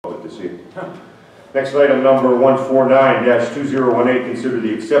to see. Next item, number 149-2018, consider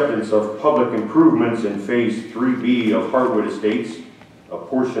the acceptance of public improvements in Phase 3B of Hardwood Estates, a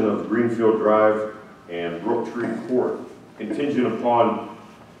portion of Greenfield Drive and Brook Tree Court, contingent upon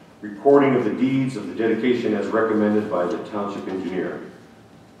recording of the deeds of the dedication as recommended by the township engineer.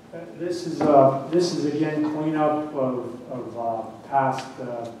 This is again cleanup of past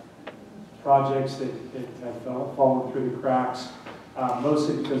projects that have fallen through the cracks,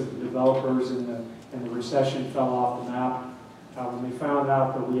 mostly because the developers and the recession fell off the map. When they found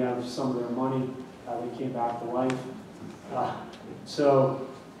out that we have some of their money, they came back to life. So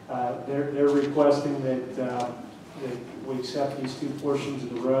they're requesting that we accept these two portions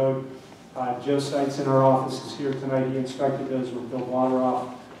of the road. Joe Seitz in our office is here tonight. He inspected those with Bill Water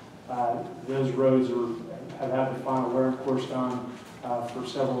off. Those roads have had the final wear course done for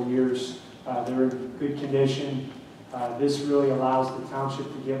several years. They're in good condition. This really allows the township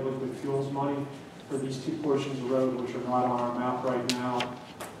to get liquid fuels money for these two portions of road, which are not on our map right now.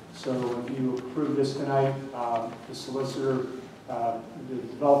 So if you approve this tonight, the solicitor, the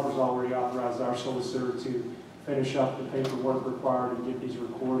developer's already authorized our solicitor to finish up the paperwork required and get these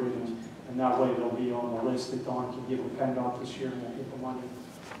recorded, and that way they'll be on the list that Dawn can give a PennDOT this year, and we'll get the money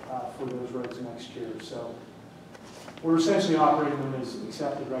for those roads next year. So we're essentially operating them as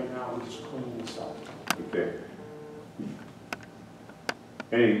accepted right now. We're just cleaning this up. Okay.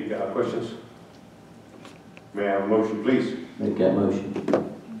 Any questions? May I have a motion, please? Make that motion.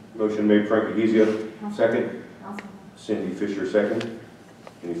 Motion made, Frank Agizia. Second. Cindy Fisher, second.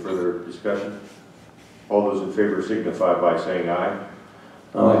 Any further discussion? All those in favor signify by saying aye.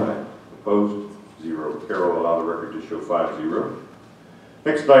 Aye. Opposed? 0. Carol, allow the record to show 5-0.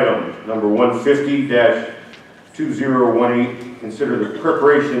 Next item, number 150-2018, consider the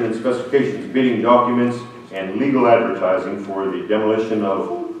preparation and specifications, bidding documents, and legal advertising for the demolition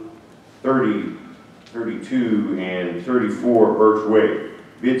of 30, 32, and 34 Birch Way.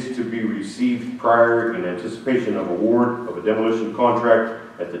 Bids to be received prior in anticipation of award of a demolition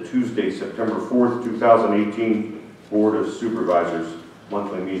contract at the Tuesday, September 4th, 2018 Board of Supervisors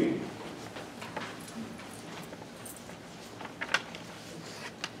monthly meeting.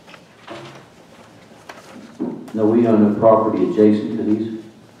 Now, we own the property adjacent to these, is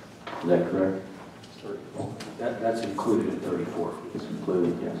that correct? That's included in 34. It's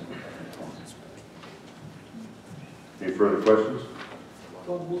included, yes. Any further questions?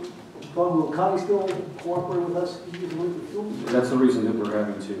 Will Connie still cooperate with us to use the liquid fuel? That's the reason that we're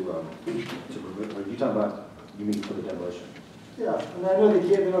having to remove. Are you talking about, you mean for the demolition? Yeah, I mean, I know they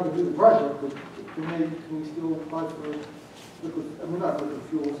can't be able to do the project, but can we still apply for liquid, I mean, not liquid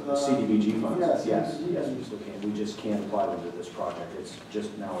fuels? CDBG funds? Yes, Yes, we still can. We just can't apply them to this project. It's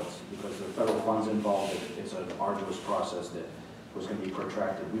just now, it's because the federal funds involved, it's an arduous process that was going to be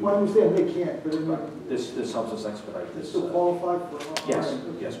protracted. Well, I understand they can't, but I mean, this helps us expedite this. still qualify for it? Yes,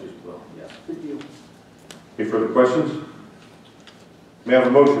 yes, we will, yes. Good deal. Any further questions? May I have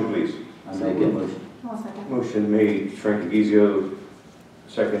a motion, please? I make that motion. Motion made, Frank Agizio,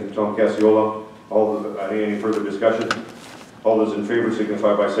 second, Tom Cassiola. Any further discussion? All those in favor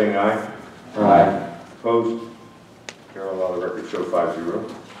signify by saying aye. Aye. Opposed? Carol, allow the record show 5-0.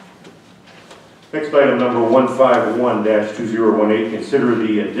 Next item, number 151-2018, consider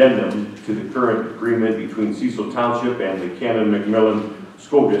the addendum to the current agreement between Cecil Township and the Cannon-McMillan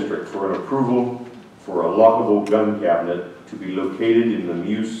School District for an approval for a lockable gun cabinet to be located in the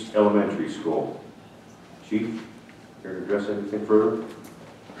Muse Elementary School. Chief, care to address anything further?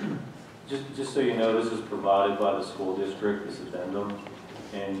 Just so you know, this is provided by the school district, this addendum,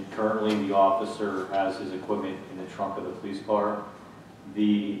 and currently the officer has his equipment in the trunk of the police car.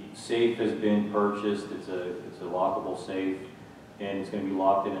 The safe has been purchased, it's a lockable safe, and it's going to be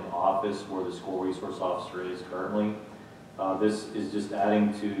locked in an office where the school resource officer is currently. This is just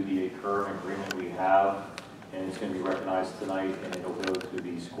adding to the current agreement we have, and it's going to be recognized tonight, and it'll go to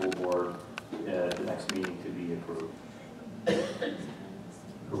the school board at the next meeting to be approved. Very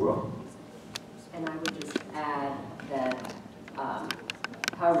well. And I would just add that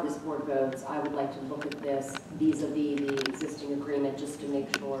however this board votes, I would like to look at this vis-a-vis the existing agreement just to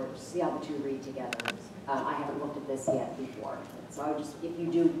make sure, see how the two read together. I haven't looked at this yet before. So I would just, if you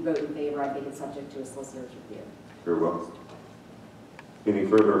do vote in favor, I'd make it subject to a solicitor's review. Very well. Any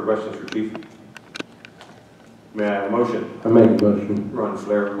further questions for Chief? May I have a motion? I make a motion. Ron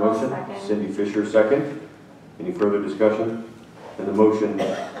Flair, motion. Second. Cindy Fisher, second. Any further discussion? And the motion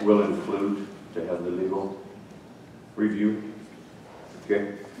will include to have the legal review.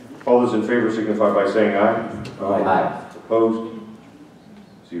 Okay. All those in favor signify by saying aye. Aye. Opposed?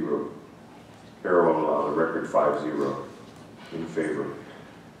 0. Carol will allow the record 5-0 in favor.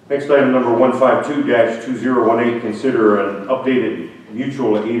 Next item, number 152-2018, consider an updated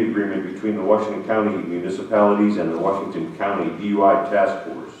mutual aid agreement between the Washington County municipalities and the Washington County DUI Task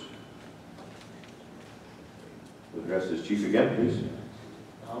Force. Address this chief again, please.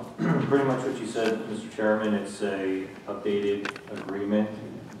 Pretty much what you said, Mr. Chairman. It's a updated agreement.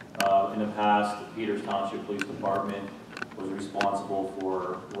 In the past, Peters Township Police Department was responsible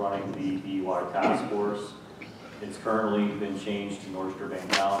for running the DUI task force. It's currently been changed to North Strabane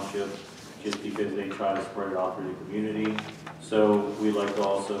Township just because they try to spread it out through the community. So we'd like to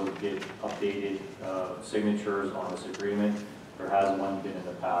also get updated signatures on this agreement. There has one been in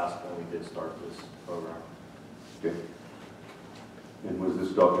the past when we did start this program. Okay. And was this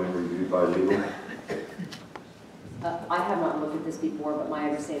document reviewed by legal? I have not looked at this before, but my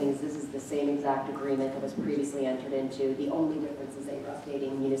understanding is this is the same exact agreement that was previously entered into. The only difference is they are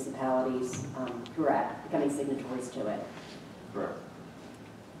updating municipalities who are becoming signatories to it. Correct.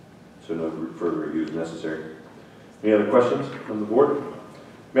 So no further review is necessary. Any other questions from the board?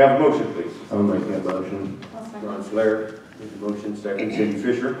 May I have a motion, please? I'll make that motion. Ron Flair, made the motion, second. Cindy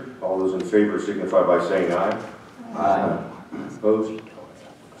Fisher. All those in favor signify by saying aye. Aye. Opposed?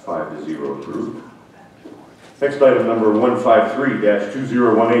 5-0 approved. Next item, number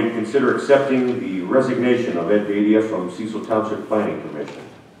 153-2018, consider accepting the resignation of Ed Badia from Cecil Township Planning Commission.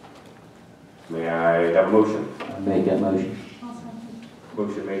 May I have a motion? I'll make that motion.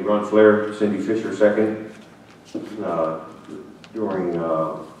 Motion made, Ron Flair, Cindy Fisher, second. During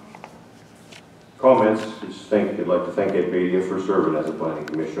comments, I'd like to thank Ed Badia for serving as a planning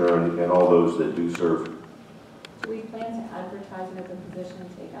commissioner and all those that do serve. Do we plan to advertise it as a position,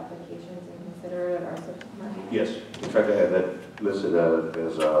 take applications and consider it, or something? Yes, in fact, I had that listed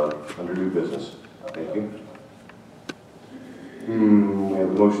as under new business. Thank you. We have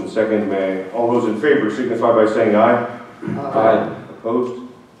a motion second. May all those in favor signify by saying aye. Aye. Opposed?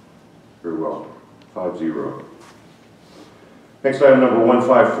 Very well. 5-0. Next item, number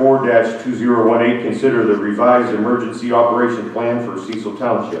 154-2018, consider the revised emergency operation plan for Cecil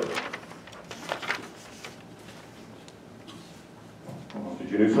Township. Did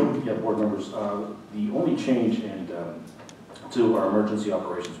you do so? Yeah, board members, the only change to our emergency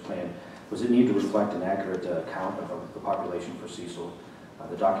operations plan was it needed to reflect an accurate count of the population for Cecil.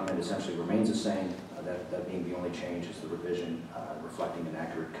 The document essentially remains the same, that being the only change is the revision reflecting an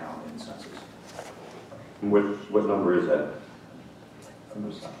accurate count in census. What number is that?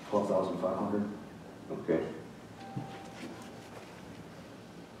 12,500. Okay.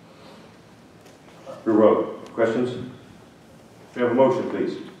 Your vote. Questions? We have a motion,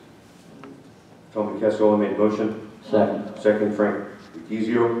 please. Tommy Cassola made a motion. Second. Second, Frank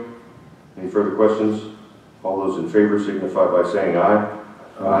Vecchizio. Any further questions? All those in favor signify by saying aye.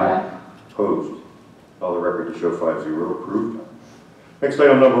 Aye. Opposed? All the record to show 5-0 approved. Next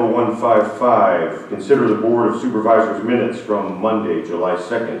item, number 155. Consider the Board of Supervisors minutes from Monday, July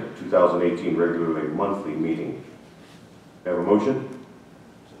 2nd, 2018, regularly monthly meeting. Have a motion?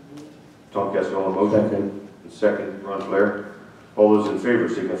 Tom Cassola, motion. Second. Second, Ron Flair. All those in favor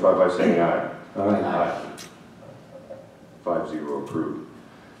signify by saying aye. Aye. 5-0 approved.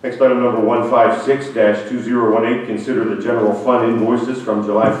 Next item, number 156-2018, consider the general fund invoices from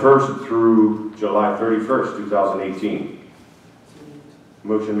July 1st through July 31st, 2018.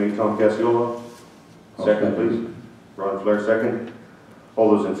 Motion made, Tom Cassiola. Second, please. Ron Flair, second.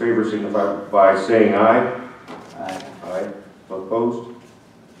 All those in favor signify by saying aye. Aye. Aye. Opposed?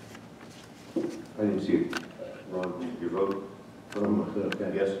 I didn't see it. Ron, your vote?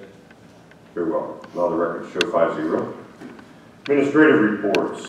 Yes. Very well. Allow the record to show 5-0. Administrative reports.